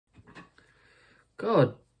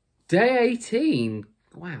God, day 18.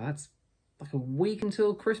 Wow, that's like a week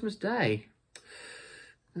until Christmas Day.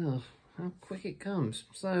 Oh, how quick it comes.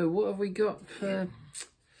 So what have we got for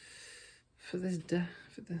this day?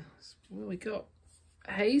 What have we got?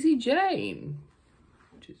 Hazy Jane,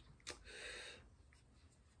 which is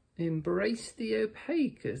embrace the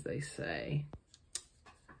opaque, as they say.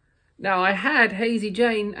 Now, I had Hazy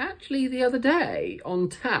Jane actually the other day on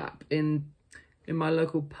tap in my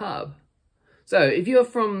local pub. So if you're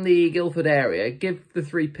from the Guildford area, give the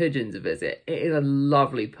Three Pigeons a visit. It is a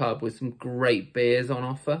lovely pub with some great beers on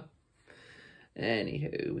offer.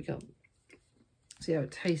 Anywho, we got see how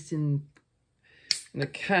it tastes in the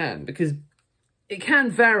can, because it can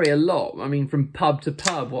vary a lot. I mean, from pub to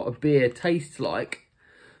pub, what a beer tastes like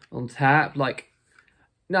on tap. Like,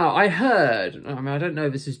 now I heard, I mean, I don't know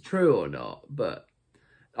if this is true or not, but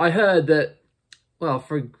I heard that, well,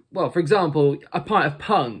 for example, a pint of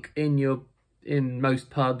punk in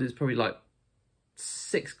most pubs is probably like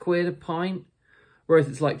 £6 a pint, whereas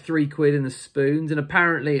it's like £3 in the spoons. And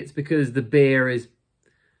apparently it's because the beer is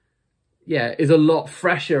a lot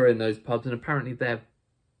fresher in those pubs, and apparently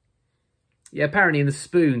apparently in the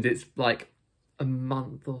spoons it's like a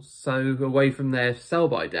month or so away from their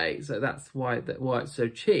sell-by date, so that's why it's so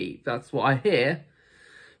cheap. That's what I hear.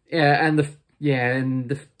 And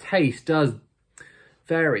the taste does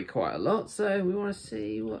vary quite a lot, so we want to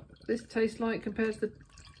see what this tastes like compared to the...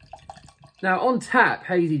 Now, on tap,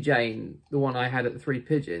 Hazy Jane, the one I had at the Three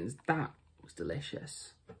Pigeons, that was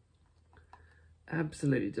delicious.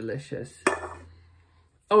 Absolutely delicious.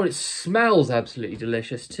 Oh, and it smells absolutely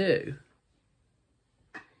delicious too.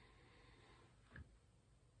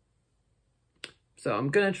 So I'm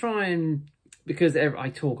going to try and, because I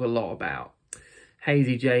talk a lot about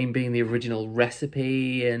Hazy Jane being the original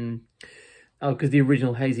recipe, and because the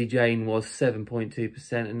original Hazy Jane was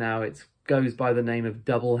 7.2% and now it goes by the name of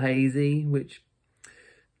Double Hazy,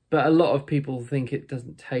 but a lot of people think it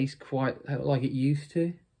doesn't taste quite like it used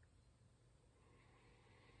to.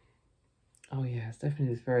 Oh yeah, it's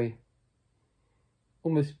definitely this very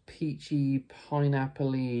almost peachy,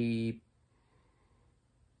 pineapple-y,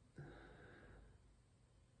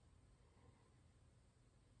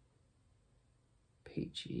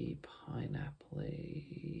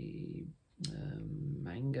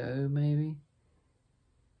 mango, maybe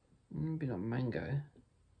not mango.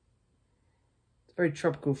 It's very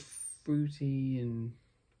tropical, fruity, and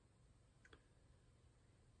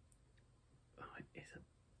it's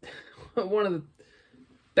one of the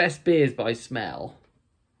best beers by smell.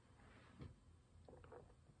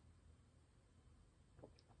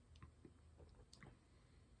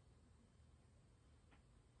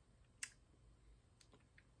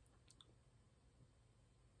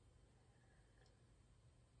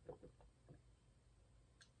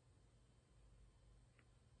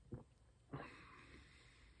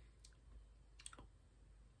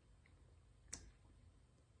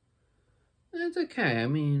 It's okay, I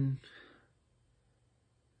mean...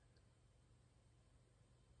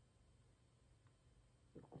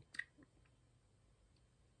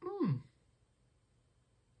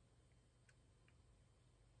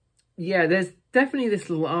 Yeah, there's definitely this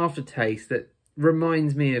little aftertaste that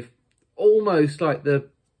reminds me of almost like the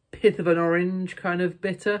pith of an orange kind of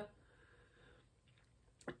bitter.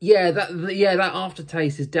 Yeah, that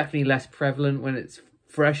aftertaste is definitely less prevalent when it's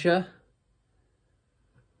fresher.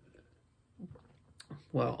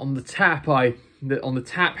 Well, on the tap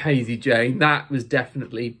Hazy Jane, that was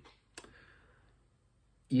definitely,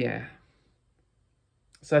 yeah.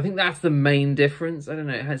 So I think that's the main difference. I don't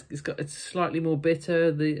know. It's slightly more bitter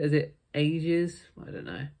as it ages. I don't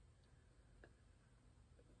know.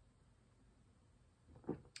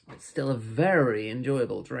 It's still a very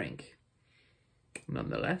enjoyable drink,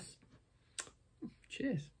 nonetheless.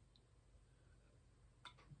 Cheers.